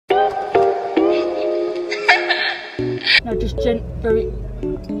No, just very.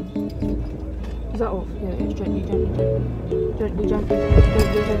 Is that off? Yeah, it's gently.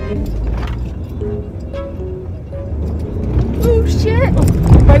 Oh shit! Oh,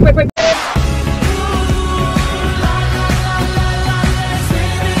 wait.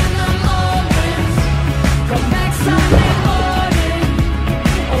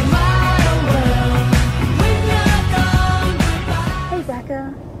 Hey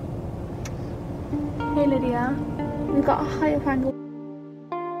Becca. Hey Lydia. We've got a higher angle.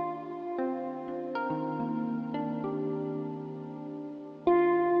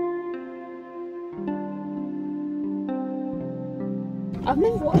 I've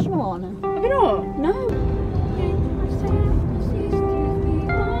never watched Moana. Have you not? No.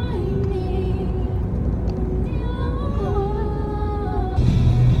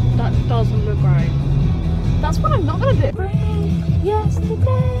 That doesn't look right. That's what I'm not gonna do.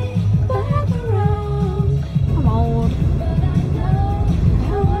 Yesterday, back around. I'm old. But I know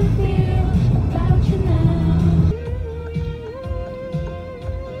how I feel about you now.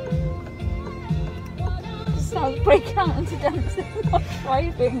 Just starts breaking out into dancing, not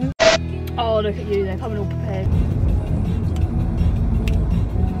driving. Oh, look at you, they're coming all prepared.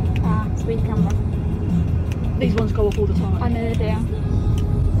 Ah, speed camera. These ones go off all the time. I know they do.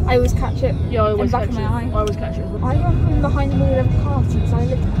 I always catch it. Yeah, I always catch it. I always catch it. I haven't been behind the wheel of a car since I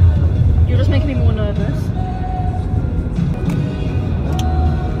lived. You're just making me more nervous.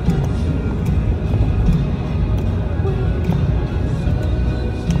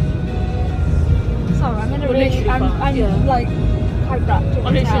 Sorry, I'm gonna really. I'm like hyperactive.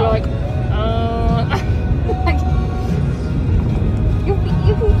 I'm literally like.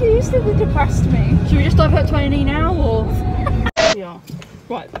 You used to depressed me. Should we just divert to A&E now, or? Yeah.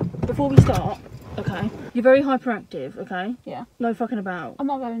 Right, before we start, okay, you're very hyperactive, okay? Yeah. No fucking about. I'm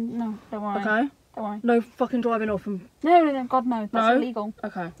not going, no, don't worry. Okay? Don't worry. No fucking driving off and... No, God, no, that's illegal.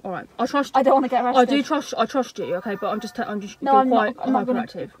 Okay, alright. I trust... I don't want to get arrested. I trust you, okay, but I'm just no, I'm quite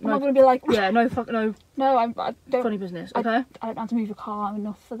hyperactive. I'm not going to be like... Yeah, no, no. No, I don't... Funny business, okay? I don't have to move a car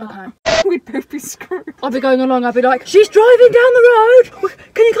enough for that. Okay. We'd both be screwed. I'd be going along, I'd be like, she's driving down the road!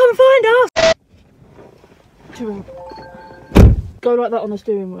 Can you come and find us? Go like that on the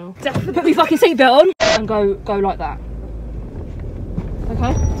steering wheel. Definitely. Put my fucking seatbelt on and go like that.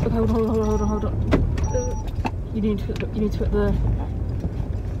 Okay? Okay, hold on. You need to put the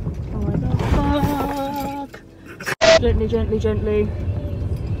oh my god. Fuck. Gently.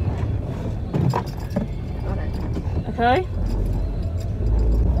 Got it. Okay?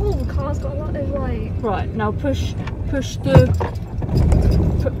 Oh, the car's got a lot of light. Right, now push to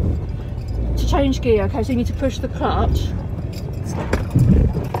change gear, okay, so you need to push the clutch.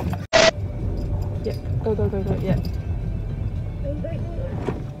 Yep, go, yeah.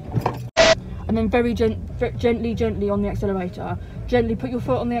 And then very gently on the accelerator. Gently put your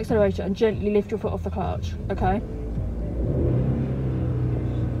foot on the accelerator and gently lift your foot off the clutch, okay?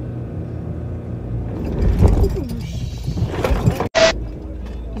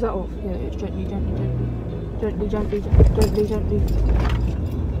 Is that off? Yeah, it's gently.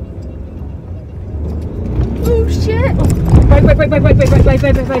 Oh shit! Oh, wait. I can't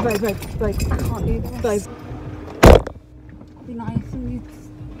do this. Babe. Be nice and you.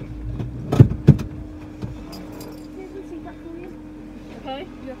 Okay?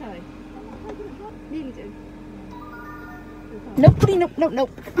 You okay? Nearly do.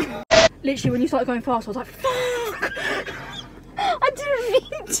 Nope. Literally, when you started going fast, I was like, fuck! I didn't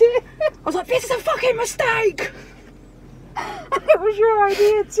mean to. I was like, this is a fucking mistake! It was your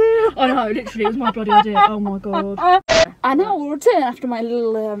idea too. I know, literally, it was my bloody idea. Oh my god. And now we'll return after my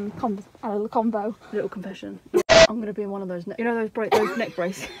little combo. Little confession. I'm gonna be in one of those, you know, those neck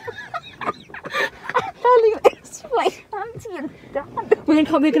braces. Darling, explain that to your dad. We're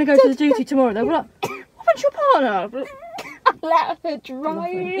gonna go to the duty tomorrow. Though. We're like, what's your partner? Let her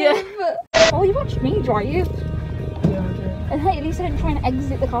drive. Yeah. Oh, you watched me drive. Yeah, I did. And hey, at least I didn't try and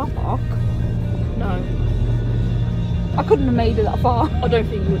exit the car park. No. I couldn't have made it that far. I don't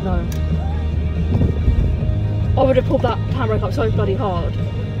think you would know. I would have pulled that handbrake up so bloody hard.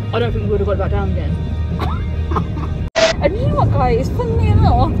 I don't think we would have got it back down again. And you know what, guys? Funnily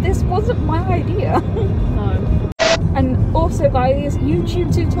enough, this wasn't my idea. No. And also, guys,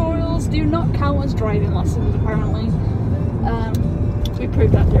 YouTube tutorials do not count as driving lessons, apparently. We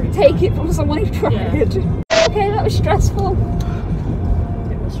proved that during Take it from someone who tried. Yeah. Okay, that was stressful.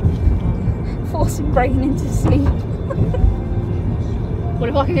 It was stressful. Forcing brain into sleep. Well,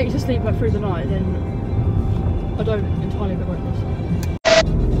 if I can get you to sleep like through the night, then I don't entirely regret this.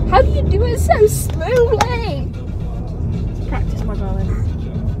 How do you do it so smoothly? Practice, my darling.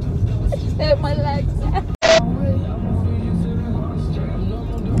 I just hurt my legs.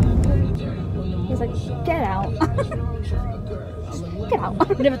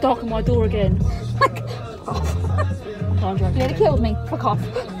 Never darken my door again. I'm joking. You nearly killed me. Fuck off.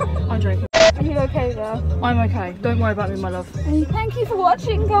 I'm joking. Are you okay though? I'm okay. Don't worry about me, my love. Thank you for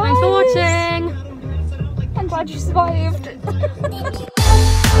watching, guys. Thanks for watching. I'm glad you survived.